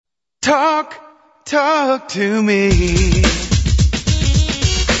Talk to me.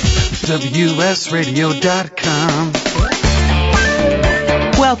 WSRadio.com.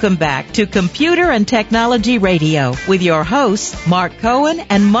 Welcome back to Computer and Technology Radio with your hosts, Mark Cohen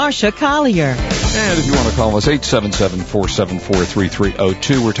and Marcia Collier. And if you want to call us,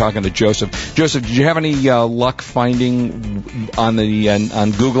 877-474-3302. We're talking to Joseph. Joseph, did you have any luck finding on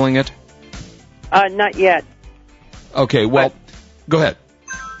Googling it? Not yet. Okay, well, go ahead.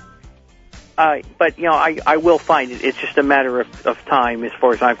 But, you know, I will find it. It's just a matter of time as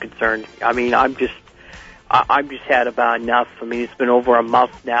far as I'm concerned. I mean, I've just had about enough. I mean, it's been over a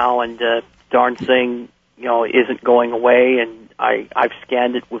month now, and darn thing, you know, isn't going away. And I've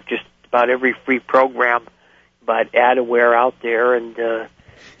scanned it with just about every free program, but Adaware out there, and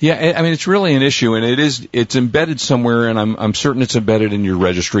yeah, I mean, it's really an issue, and it's embedded somewhere, and I'm certain it's embedded in your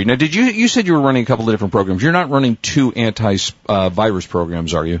registry. Now, you said you were running a couple of different programs. You're not running two anti-virus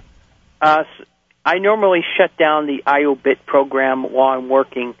programs, are you? I normally shut down the IOBit program while I'm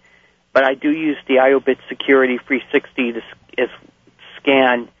working, but I do use the IOBit Security 360 to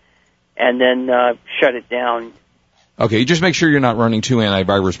scan and then shut it down. Okay, just make sure you're not running two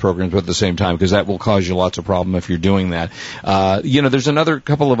antivirus programs at the same time, because that will cause you lots of problem if you're doing that. You know, there's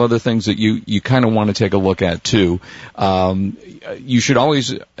couple of other things that you kind of want to take a look at too. You should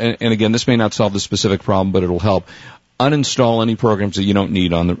always, and again, this may not solve the specific problem, but it'll help. Uninstall any programs that you don't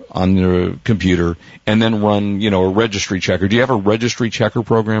need on the computer, and then run, you know, a registry checker. Do you have a registry checker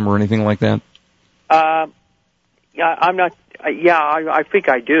program or anything like that? Yeah, I'm not. Yeah, I think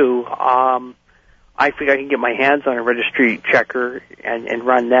I do. I think I can get my hands on a registry checker and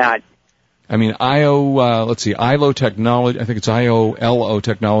run that. I mean, ILO Technology, I think it's ILO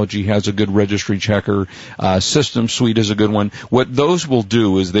Technology has a good registry checker. System Suite is a good one. What those will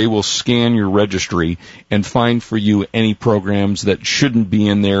do is they will scan your registry and find for you any programs that shouldn't be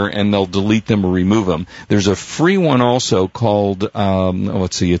in there, and they'll delete them or remove them. There's a free one also called, it's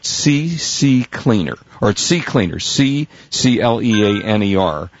CC Cleaner, or it's CCleaner,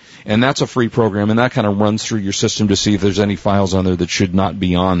 CCleaner. And that's a free program, and that kind of runs through your system to see if there's any files on there that should not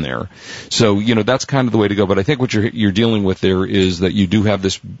be on there. So, you know, that's kind of the way to go. But I think what you're dealing with there is that you do have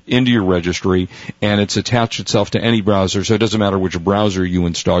this into your registry, and it's attached itself to any browser, so it doesn't matter which browser you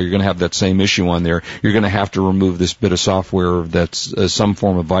install. You're going to have that same issue on there. You're going to have to remove this bit of software that's some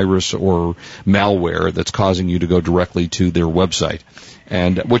form of virus or malware that's causing you to go directly to their website.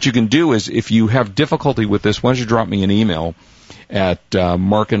 And what you can do is, if you have difficulty with this, why don't you drop me an email at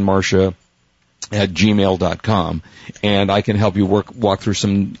markandmarcia@gmail.com, and I can help you walk through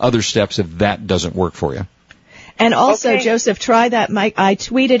some other steps if that doesn't work for you. And also, okay. Joseph, try that. I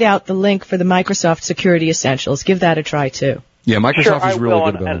tweeted out the link for the Microsoft Security Essentials. Give that a try, too. Yeah, Microsoft is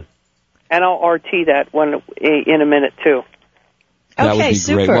really good about it. And I'll RT that one in a minute, too. That okay, would be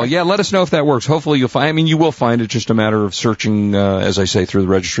super. great. Well, yeah, let us know if that works. Hopefully you'll find, you will find it, just a matter of searching, as I say, through the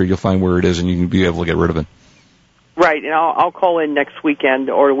registry. You'll find where it is, and you can be able to get rid of it. Right, and I'll call in next weekend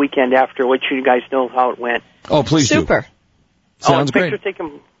or the weekend after, let you guys know how it went. Oh, please do. Super. Sounds great. Thanks for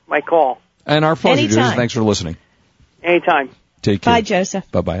taking my call. And our pleasure, Anytime. Joseph. Thanks for listening. Anytime. Take care. Bye,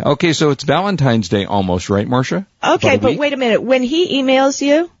 Joseph. Bye-bye. Okay, so it's Valentine's Day almost, right, Marcia? Okay, but wait a minute. When he emails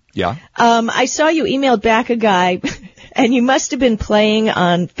you, yeah, I saw you emailed back a guy, and you must have been playing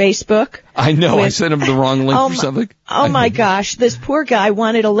on Facebook. I know. I sent him the wrong link or something. Oh, my gosh. This poor guy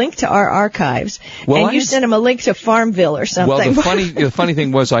wanted a link to our archives, and you sent him a link to Farmville or something. Well, the funny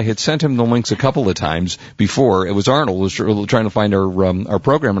thing was, I had sent him the links a couple of times before. It was Arnold was trying to find our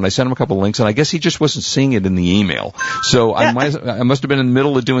program, and I sent him a couple of links, and I guess he just wasn't seeing it in the email. So I must have been in the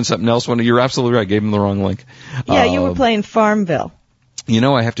middle of doing something else when you're absolutely right. I gave him the wrong link. Yeah, you were playing Farmville. You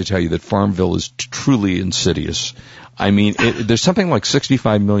know, I have to tell you that Farmville is truly insidious. I mean, there's something like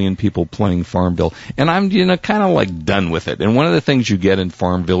 65 million people playing Farmville, and I'm, kind of like done with it. And one of the things you get in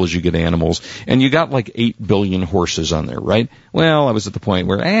Farmville is you get animals, and you got like 8 billion horses on there, right? Well, I was at the point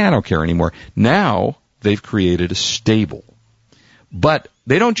where, I don't care anymore. Now, they've created a stable. But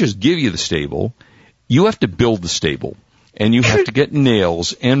they don't just give you the stable. You have to build the stable. And you have to get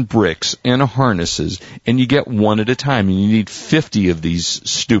nails and bricks and harnesses, and you get one at a time, and you need 50 of these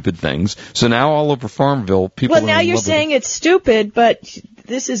stupid things. So now all over Farmville, people Well, now you're saying it's stupid, but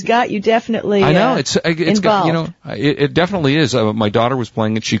this has got you definitely I know, it's involved. It definitely is. My daughter was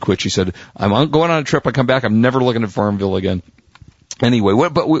playing it. She quit. She said, I'm going on a trip. I come back. I'm never looking at Farmville again. Anyway,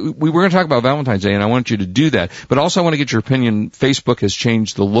 but we were going to talk about Valentine's Day, and I want you to do that. But also I want to get your opinion. Facebook has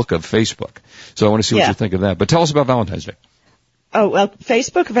changed the look of Facebook. So I want to see what you think of that. But tell us about Valentine's Day. Oh, well,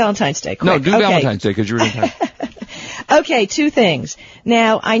 Facebook or Valentine's Day? Quick. No, do Valentine's Day because you're in time. Okay, two things.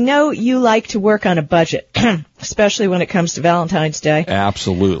 Now, I know you like to work on a budget, especially when it comes to Valentine's Day.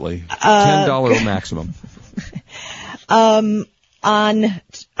 Absolutely. $10 maximum. On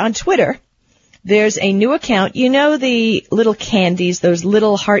Twitter, there's a new account. You know the little candies, those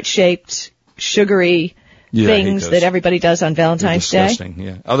little heart-shaped, sugary things that everybody does on Valentine's Day? Disgusting,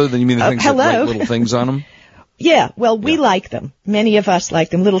 yeah. Other than, you mean the things that write little things on them? Yeah, well, we like them. Many of us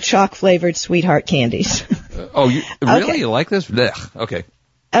like them, little chalk-flavored sweetheart candies. Really? Okay. You like this? Blech. Okay.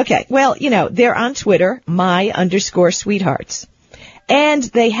 Okay, well, they're on Twitter, my_sweethearts. And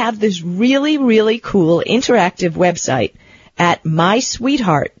they have this really, really cool interactive website at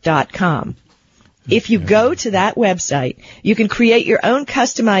mysweetheart.com. If you go to that website, you can create your own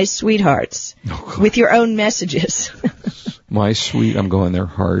customized sweethearts with your own messages. I'm going there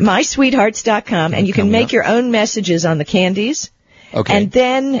hard. mysweethearts.com, and you can make your own messages on the candies. Okay. And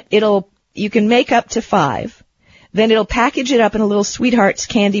then you can make up to 5. Then it'll package it up in a little sweethearts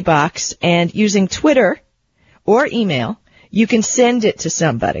candy box, and using Twitter or email, you can send it to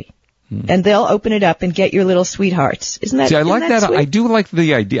somebody. And they'll open it up and get your little sweethearts. Isn't that? See, I like that. Sweet? I do like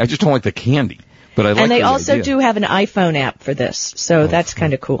the idea. I just don't like the candy. But I like the idea. And they also do have an iPhone app for this, so that's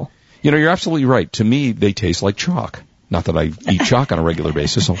kind of cool. You're absolutely right. To me, they taste like chalk. Not that I eat chalk on a regular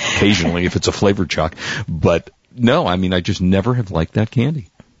basis, occasionally if it's a flavored chalk. But no, I just never have liked that candy.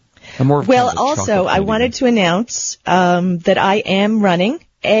 I'm more of also, I wanted to announce that I am running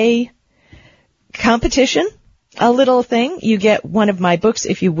a competition. A little thing. You get one of my books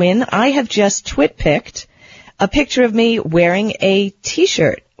if you win. I have just twit-picked a picture of me wearing a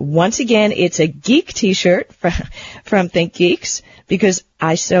T-shirt. Once again, it's a geek T-shirt from Think Geeks, because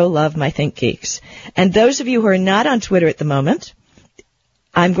I so love my Think Geeks. And those of you who are not on Twitter at the moment,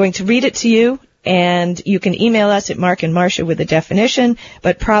 I'm going to read it to you, and you can email us at Mark and Marsha with a definition,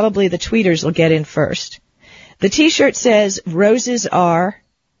 but probably the tweeters will get in first. The T-shirt says, roses are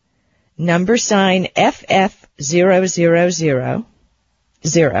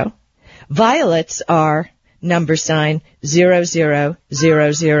 $FF0000. Violets are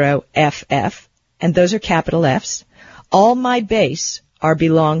 $0000FF, and those are capital Fs. All my base are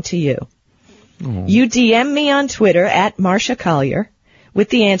belong to you. You DM me on Twitter at Marsha Collier with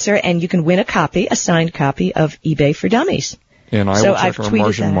the answer, and you can win a signed copy of eBay for Dummies. And I will check our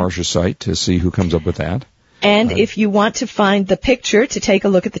Marsha site to see who comes up with that. And if you want to find the picture to take a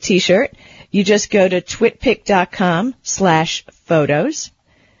look at the T-shirt, you just go to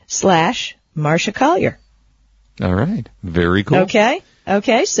twitpic.com/photos/Marsha Collier. All right. Very cool.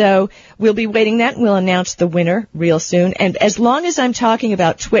 Okay, so we'll be waiting that, and we'll announce the winner real soon. And as long as I'm talking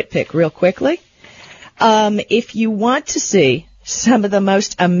about TwitPic real quickly, if you want to see some of the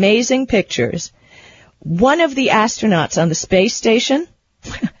most amazing pictures, one of the astronauts on the space station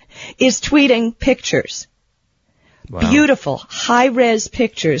is tweeting pictures. Wow. Beautiful, high-res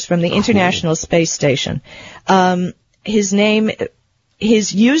pictures from the International Space Station. His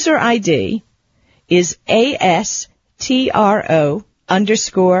user ID is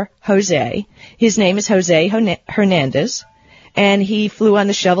ASTRO_Jose. His name is Jose Hernandez, and he flew on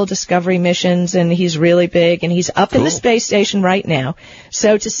the Shuttle Discovery missions, and he's really big, and he's up in the space station right now.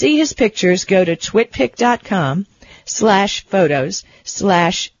 So to see his pictures, go to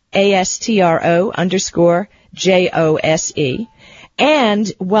twitpic.com/photos/ASTRO_JOSE.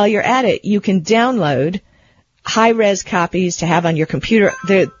 And while you're at it, you can download high-res copies to have on your computer.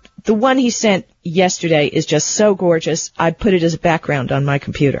 The one he sent yesterday is just so gorgeous, I put it as a background on my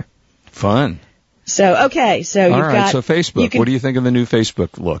computer. Fun. So, okay, so you've got... So Facebook, what do you think of the new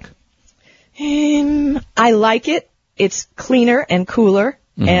Facebook look? I like it. It's cleaner and cooler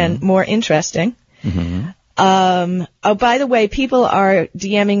and more interesting. By the way, people are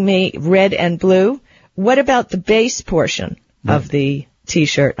DMing me red and blue. What about the base portion of the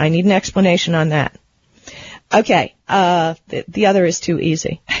T-shirt? I need an explanation on that. Okay, the other is too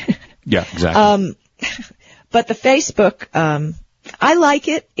easy. Yeah, exactly. But the Facebook, I like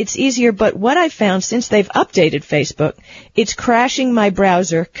it. It's easier, but what I've found since they've updated Facebook, it's crashing my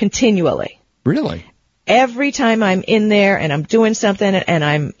browser continually. Really? Every time I'm in there and I'm doing something and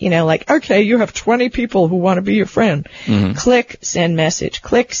I'm, okay, you have 20 people who want to be your friend. Click, send message,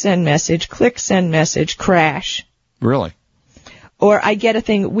 click, send message, click, send message, crash. Really? Or I get a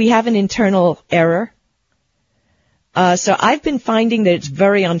thing, we have an internal error. So I've been finding that it's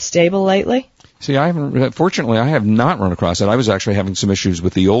very unstable lately. See, fortunately, I have not run across it. I was actually having some issues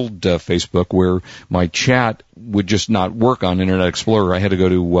with the old Facebook where my chat would just not work on Internet Explorer. I had to go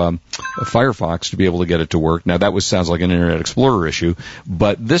to Firefox to be able to get it to work. Now, that sounds like an Internet Explorer issue,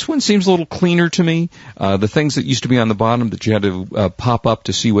 but this one seems a little cleaner to me. The things that used to be on the bottom that you had to pop up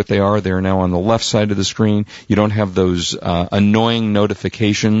to see what they are now on the left side of the screen. You don't have those annoying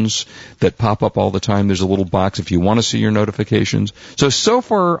notifications that pop up all the time. There's a little box if you want to see your notifications. So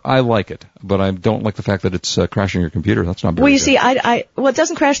far, I like it, but I don't like the fact that it's crashing your computer. That's not very Well, you good. see, it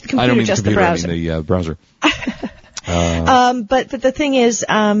doesn't crash the computer, I don't mean just the computer, the browser. I mean the browser. But the thing is,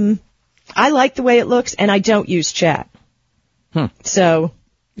 I like the way it looks, and I don't use chat. So.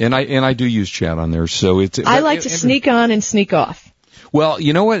 And I do use chat on there, so it's. I like to sneak on and sneak off. Well,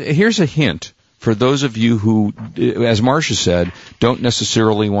 you know what? Here's a hint for those of you who, as Marcia said, don't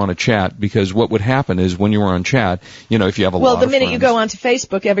necessarily want to chat, because what would happen is when you were on chat, if you have a lot of friends. Well, the minute you go onto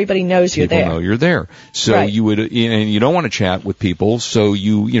Facebook, everybody knows you're there. People know you're there. So right. and you don't want to chat with people, so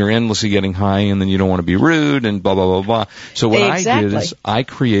you're endlessly getting high, and then you don't want to be rude, and blah, blah, blah, blah. So what I did is I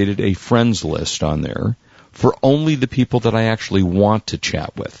created a friends list on there for only the people that I actually want to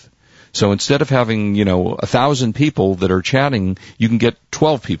chat with. So instead of having, 1,000 people that are chatting, you can get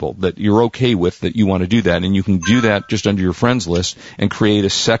 12 people that you're okay with that you want to do that. And you can do that just under your friends list and create a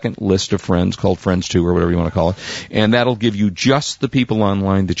second list of friends called Friends 2 or whatever you want to call it. And that'll give you just the people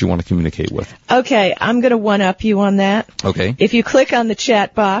online that you want to communicate with. Okay, I'm going to one-up you on that. Okay. If you click on the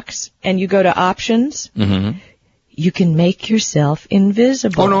chat box and you go to options, you can make yourself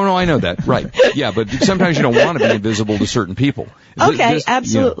invisible. Oh, no, I know that. Right. Yeah, but sometimes you don't want to be invisible to certain people. Okay,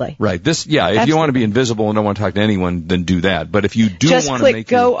 absolutely. Right. If you want to be invisible and don't want to talk to anyone, then do that. But if you do want to just click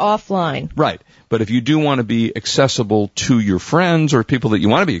go offline. Right. But if you do want to be accessible to your friends or people that you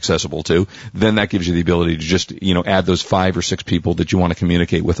want to be accessible to, then that gives you the ability to just, add those 5 or 6 people that you want to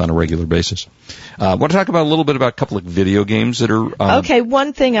communicate with on a regular basis. I want to talk about a little bit about a couple of video games that are... Okay,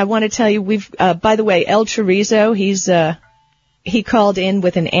 one thing I want to tell you, by the way, El Chorizo, he called in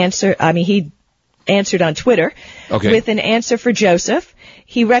with an answer. He answered on Twitter with an answer for Joseph.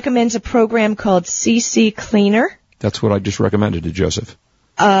 He recommends a program called CC Cleaner. That's what I just recommended to Joseph.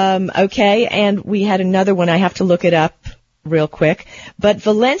 Okay, and we had another one. I have to look it up real quick. But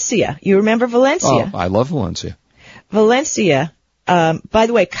Valencia, you remember Valencia? Oh, I love Valencia. Valencia, by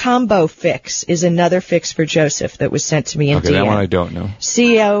the way, Combo Fix is another fix for Joseph that was sent to me in DM. Okay, that one I don't know.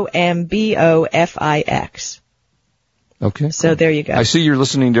 COMBOFIX. Okay. So there you go. I see you're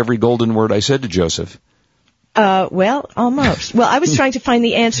listening to every golden word I said to Joseph. Well, almost. Well, I was trying to find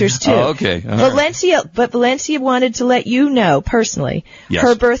the answers too. Oh, okay. All Valencia, right. But Valencia wanted to let you know personally. Yes.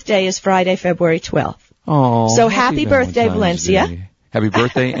 Her birthday is Friday, February 12th. Oh. So happy birthday, Valencia. Day. Happy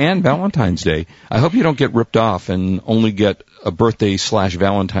birthday and Valentine's Day. I hope you don't get ripped off and only get a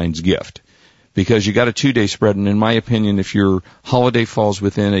birthday/Valentine's gift, because you got a 2-day spread, and in my opinion, if your holiday falls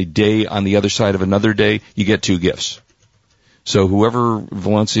within a day on the other side of another day, you get 2 gifts. So whoever,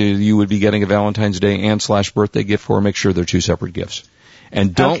 Valencia, you would be getting a Valentine's Day and /birthday gift for, make sure they're 2 separate gifts.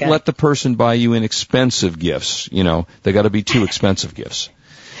 And don't let the person buy you inexpensive gifts. They got to be 2 expensive gifts.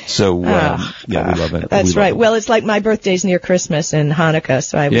 So, we love it. That's right. Well, it's like my birthday's near Christmas and Hanukkah,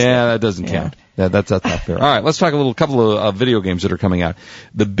 so I was... Yeah, that doesn't count. That's not fair. All right, let's talk a couple of video games that are coming out.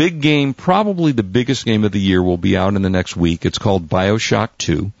 The big game, probably the biggest game of the year, will be out in the next week. It's called BioShock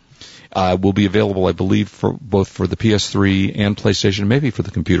 2. Will be available, I believe, for both for the PS3 and PlayStation, maybe for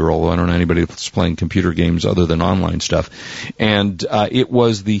the computer, although I don't know anybody that's playing computer games other than online stuff. And it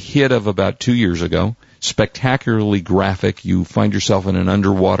was the hit of about 2 years ago. Spectacularly graphic. You find yourself in an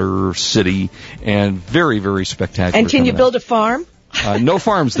underwater city, and very, very spectacular. And can you build a farm? No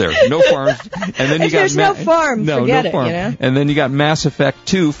farms there. No farms. And then you got there's no farm, forget it. And then you got Mass Effect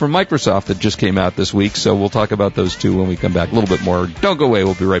 2 from Microsoft that just came out this week, so we'll talk about those two when we come back a little bit more. Don't go away.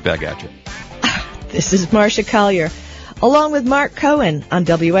 We'll be right back at you. This is Marcia Collier, along with Mark Cohen on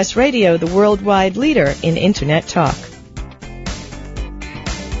WS Radio, the worldwide leader in Internet talk.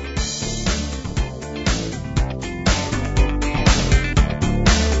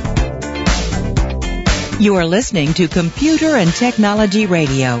 You are listening to Computer and Technology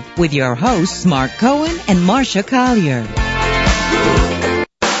Radio with your hosts, Mark Cohen and Marcia Collier.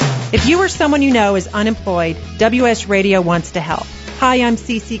 If you or someone you know is unemployed, WS Radio wants to help. Hi, I'm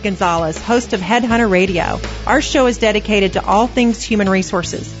Cece Gonzalez, host of Headhunter Radio. Our show is dedicated to all things human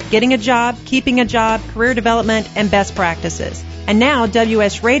resources, getting a job, keeping a job, career development, and best practices. And now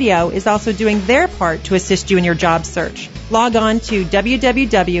WS Radio is also doing their part to assist you in your job search. Log on to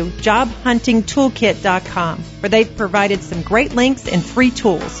www.jobhuntingtoolkit.com, where they've provided some great links and free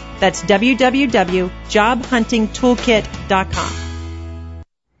tools. That's www.jobhuntingtoolkit.com.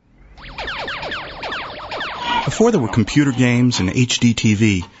 Before there were computer games and HD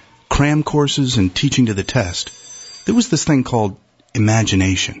TV, cram courses and teaching to the test, there was this thing called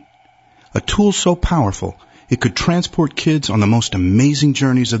imagination. A tool so powerful, it could transport kids on the most amazing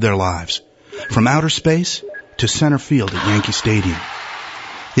journeys of their lives, from outer space to center field at Yankee Stadium.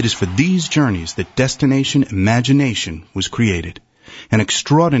 It is for these journeys that Destination Imagination was created, an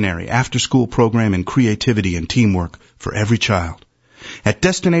extraordinary after-school program in creativity and teamwork for every child. At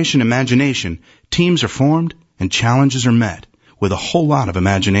Destination Imagination, teams are formed and challenges are met with a whole lot of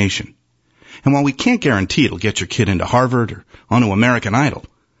imagination. And while we can't guarantee it'll get your kid into Harvard or onto American Idol,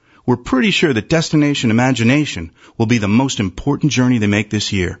 we're pretty sure that Destination Imagination will be the most important journey they make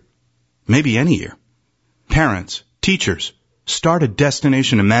this year. Maybe any year. Parents, teachers, start a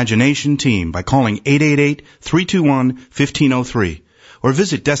Destination Imagination team by calling 888-321-1503 or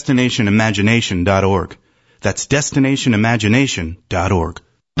visit DestinationImagination.org. That's DestinationImagination.org.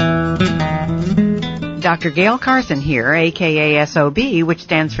 Dr. Gail Carson here, a.k.a. SOB, which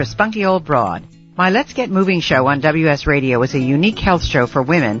stands for Spunky Old Broad. My Let's Get Moving show on WS Radio is a unique health show for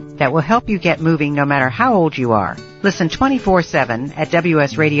women that will help you get moving no matter how old you are. Listen 24/7 at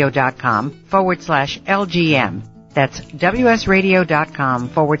WSRadio.com/LGM. That's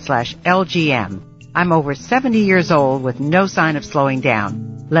WSRadio.com/LGM. I'm over 70 years old with no sign of slowing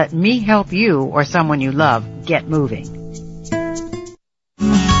down. Let me help you or someone you love get moving.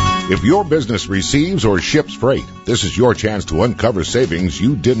 If your business receives or ships freight, this is your chance to uncover savings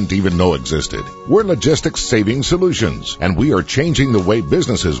you didn't even know existed. We're Logistics Saving Solutions, and we are changing the way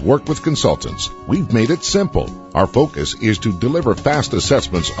businesses work with consultants. We've made it simple. Our focus is to deliver fast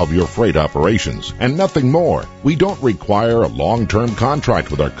assessments of your freight operations, and nothing more. We don't require a long-term contract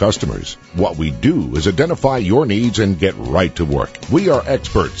with our customers. What we do is identify your needs and get right to work. We are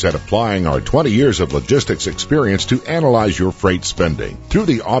experts at applying our 20 years of logistics experience to analyze your freight spending. Through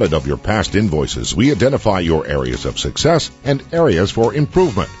the audit of your past invoices, we identify your areas of success and areas for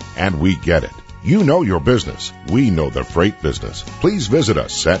improvement, and we get it. You know your business. We know the freight business. Please visit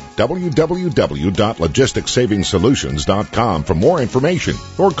us at www.logisticsavingsolutions.com for more information,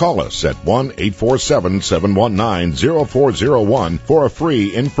 or call us at 1-847-719-0401 for a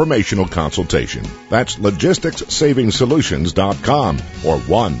free informational consultation. That's logisticsavingsolutions.com or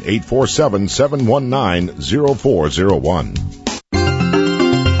 1-847-719-0401.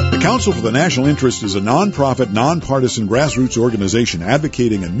 The Council for the National Interest is a nonprofit, nonpartisan grassroots organization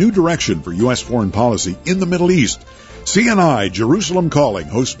advocating a new direction for U.S. foreign policy in the Middle East. CNI Jerusalem Calling,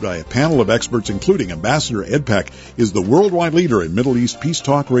 hosted by a panel of experts including Ambassador Ed Peck, is the worldwide leader in Middle East Peace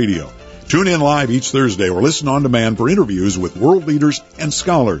Talk Radio. Tune in live each Thursday or listen on demand for interviews with world leaders and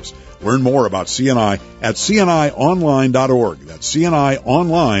scholars. Learn more about CNI at cnionline.org. That's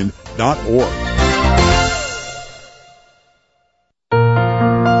cnionline.org.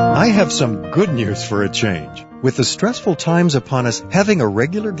 I have some good news for a change. With the stressful times upon us, having a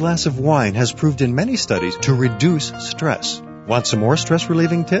regular glass of wine has proved in many studies to reduce stress. Want some more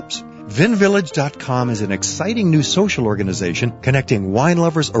stress-relieving tips? VinVillage.com is an exciting new social organization connecting wine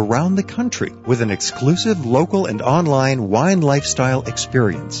lovers around the country with an exclusive local and online wine lifestyle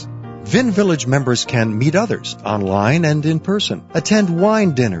experience. Vin Village members can meet others online and in person, attend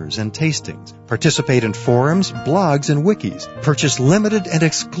wine dinners and tastings, participate in forums, blogs, and wikis, purchase limited and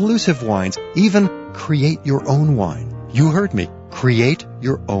exclusive wines, even create your own wine. You heard me. Create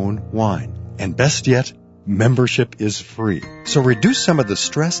your own wine. And best yet, membership is free. So reduce some of the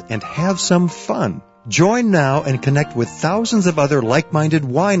stress and have some fun. Join now and connect with thousands of other like-minded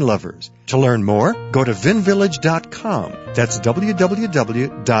wine lovers. To learn more, go to vinvillage.com. That's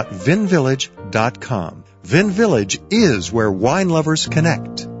www.vinvillage.com. Vin Village is where wine lovers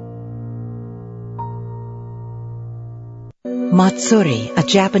connect. Matsuri, a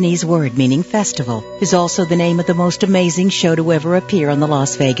Japanese word meaning festival, is also the name of the most amazing show to ever appear on the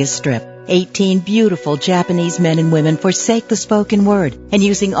Las Vegas Strip. 18 beautiful Japanese men and women forsake the spoken word and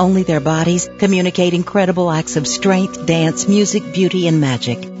using only their bodies, communicate incredible acts of strength, dance, music, beauty, and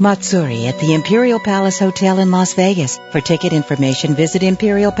magic. Matsuri at the Imperial Palace Hotel in Las Vegas. For ticket information, visit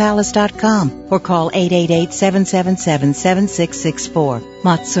imperialpalace.com or call 888-777-7664.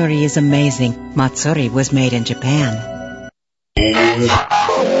 Matsuri is amazing. Matsuri was made in Japan.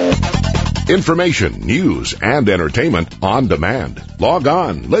 Information, news, and entertainment on demand. Log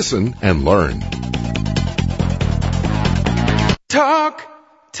on, listen, and learn. Talk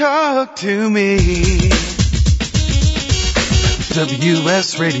to me.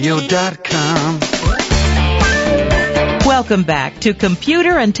 WSRadio.com. Welcome back to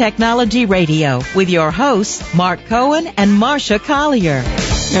Computer and Technology Radio with your hosts, Mark Cohen and Marcia Collier.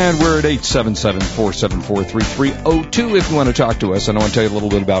 And we're at 877-474-3302 if you want to talk to us. And I want to tell you a little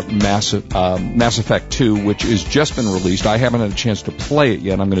bit about Mass Effect 2, which has just been released. I haven't had a chance to play it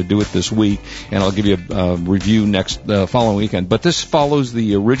yet. I'm going to do it this week, and I'll give you a review following weekend. But this follows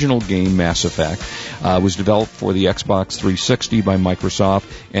the original game, Mass Effect. It was developed for the Xbox 360 by Microsoft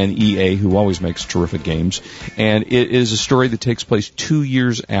and EA, who always makes terrific games. And it is a story that takes place 2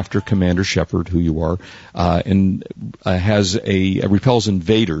 years after Commander Shepard, who you are, repels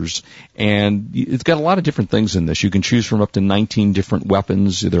invaders. And it's got a lot of different things in this. You can choose from up to 19 different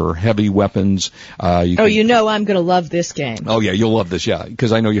weapons. There are heavy weapons. I'm going to love this game. Oh yeah, you'll love this, yeah,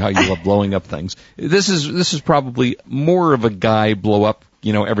 because I know how you love blowing up things. This is probably more of a guy blow up,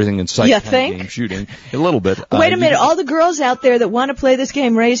 everything in sight kind of game shooting. A little bit. Wait a minute, all the girls out there that want to play this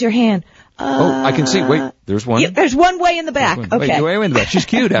game, raise your hand. I can see. Wait, there's one. There's one way in the back. Okay. Way in the back. She's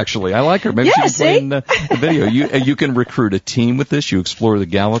cute, actually. I like her. Maybe she can play in the video. You can recruit a team with this. You explore the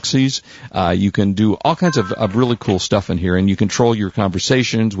galaxies. You can do all kinds of really cool stuff in here, and you control your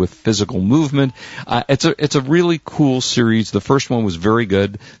conversations with physical movement. It's a really cool series. The first one was very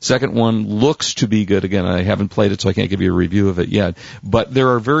good. Second one looks to be good. Again, I haven't played it, so I can't give you a review of it yet. But there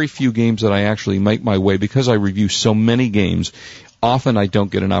are very few games that I actually make my way, because I review so many games. Often I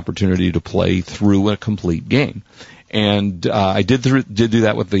don't get an opportunity to play through a complete game. And I did do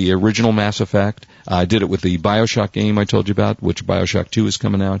that with the original Mass Effect. I did it with the BioShock game I told you about, which BioShock 2 is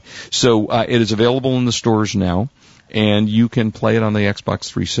coming out. So it is available in the stores now. And you can play it on the Xbox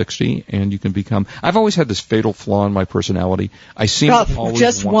 360, and you can become... I've always had this fatal flaw in my personality. I seem to always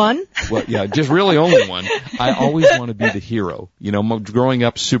just one? Well, yeah, just really only one. I always want to be the hero. Growing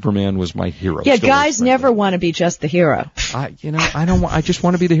up, Superman was my hero. Yeah, guys never want to be just the hero. I just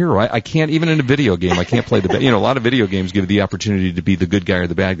want to be the hero. I can't, even in a video game, I can't play a lot of video games give you the opportunity to be the good guy or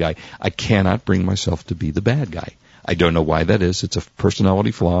the bad guy. I cannot bring myself to be the bad guy. I don't know why that is. It's a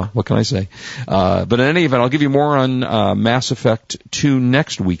personality flaw. What can I say? But in any event, I'll give you more on Mass Effect 2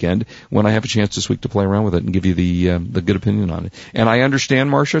 next weekend when I have a chance this week to play around with it and give you the good opinion on it. And I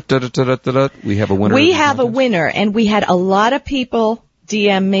understand, Marcia, we have a winner. We have a winner, and we had a lot of people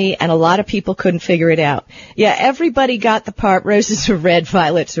DM me, and a lot of people couldn't figure it out. Yeah, everybody got the part roses are red,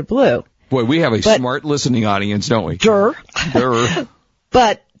 violets are blue. Boy, we have a smart listening audience, don't we? Durr.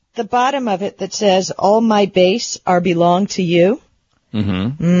 But the bottom of it that says, all my base are belong to you,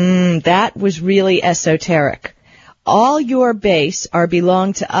 that was really esoteric. All your base are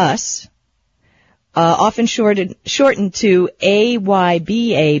belong to us, often shortened to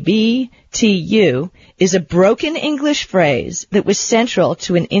AYBABTU, is a broken English phrase that was central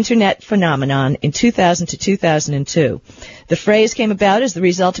to an internet phenomenon in 2000 to 2002. The phrase came about as the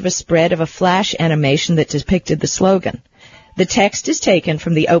result of a spread of a flash animation that depicted the slogan. The text is taken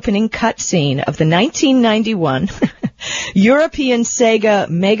from the opening cutscene of the 1991 European Sega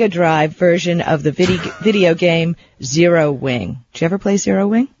Mega Drive version of the video game Zero Wing. Did you ever play Zero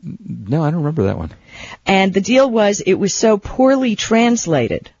Wing? No, I don't remember that one. And the deal was it was so poorly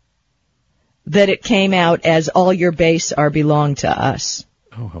translated that it came out as all your base are belong to us.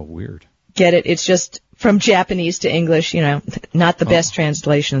 Oh, how weird. Get it? It's just from Japanese to English, not the best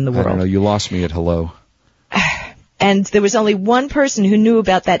translation in the world. I don't know. You lost me at hello. And there was only one person who knew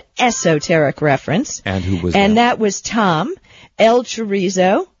about that esoteric reference. And who was And that was Tom El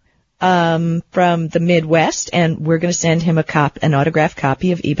Chorizo from the Midwest. And we're going to send him an autographed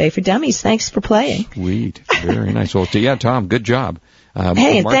copy of eBay for Dummies. Thanks for playing. Sweet. Very nice. Well, yeah, Tom, good job.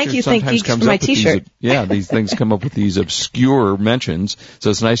 Hey, and thank you, Geeks, for my T-shirt. These things come up with these obscure mentions.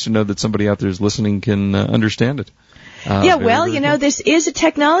 So it's nice to know that somebody out there is listening can understand it. This is a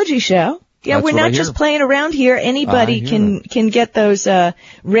technology show. Yeah, That's we're not just playing around here. Anybody can get those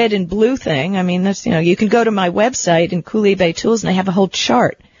red and blue thing. I mean, that's you can go to my website in Cool eBay Tools, and I have a whole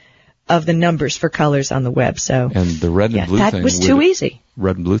chart of the numbers for colors on the web. So and the red and blue thing that was too easy.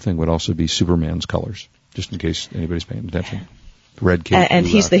 Red and blue thing would also be Superman's colors, just in case anybody's paying attention. Red cape, and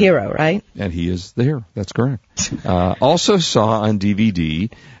he's the hero, right? And he is the hero. That's correct. Also saw on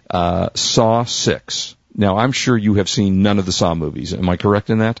DVD Saw 6. Now, I'm sure you have seen none of the Saw movies. Am I correct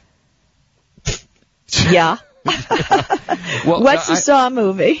in that? Yeah. Well, what's the Saw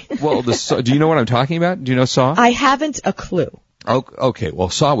movie? Well, do you know what I'm talking about? Do you know Saw? I haven't a clue. Oh, okay. Well,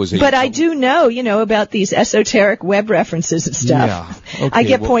 Saw was. But I do know, about these esoteric web references and stuff. Yeah. Okay, I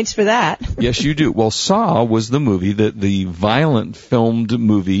get points for that. Yes, you do. Well, Saw was the movie, the violent filmed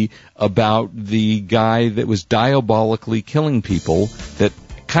movie about the guy that was diabolically killing people that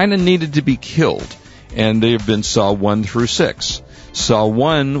kind of needed to be killed. And they have been Saw 1 through 6. Saw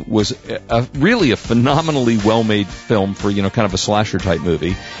 1 was really a phenomenally well-made film for, kind of a slasher-type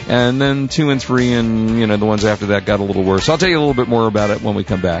movie. And then 2 and 3 and, the ones after that got a little worse. I'll tell you a little bit more about it when we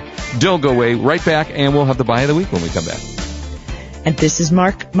come back. Don't go away. Right back, and we'll have the buy of the week when we come back. And this is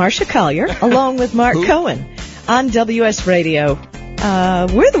Marcia Collier, along with Mark Cohen, on WS Radio.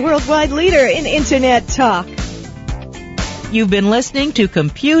 We're the worldwide leader in Internet talk. You've been listening to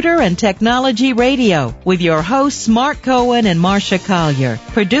Computer and Technology Radio with your hosts Mark Cohen and Marcia Collier.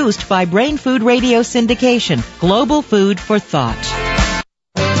 Produced by Brain Food Radio Syndication, global food for thought.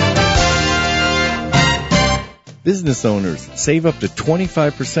 Business owners, save up to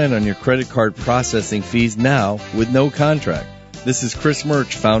 25% on your credit card processing fees now with no contract. This is Chris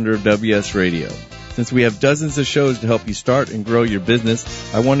Murch, founder of WS Radio. Since we have dozens of shows to help you start and grow your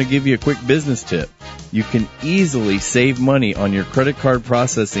business, I want to give you a quick business tip. You can easily save money on your credit card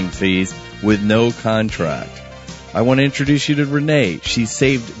processing fees with no contract. I want to introduce you to Renee. She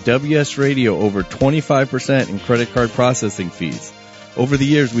saved WS Radio over 25% in credit card processing fees. Over the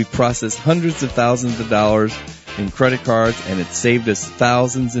years, we've processed hundreds of thousands of dollars in credit cards, and it's saved us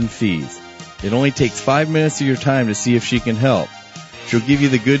thousands in fees. It only takes 5 minutes of your time to see if she can help. She'll give you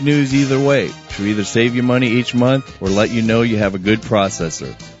the good news either way. She'll either save you money each month or let you know you have a good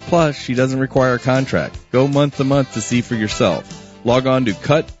processor. Plus, she doesn't require a contract. Go month to month to see for yourself. Log on to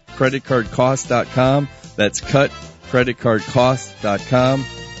cutcreditcardcost.com. That's cutcreditcardcost.com.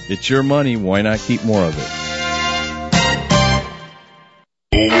 It's your money. Why not keep more of it?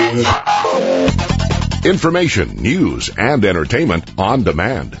 Information, news, and entertainment on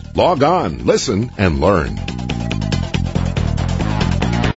demand. Log on, listen, and learn.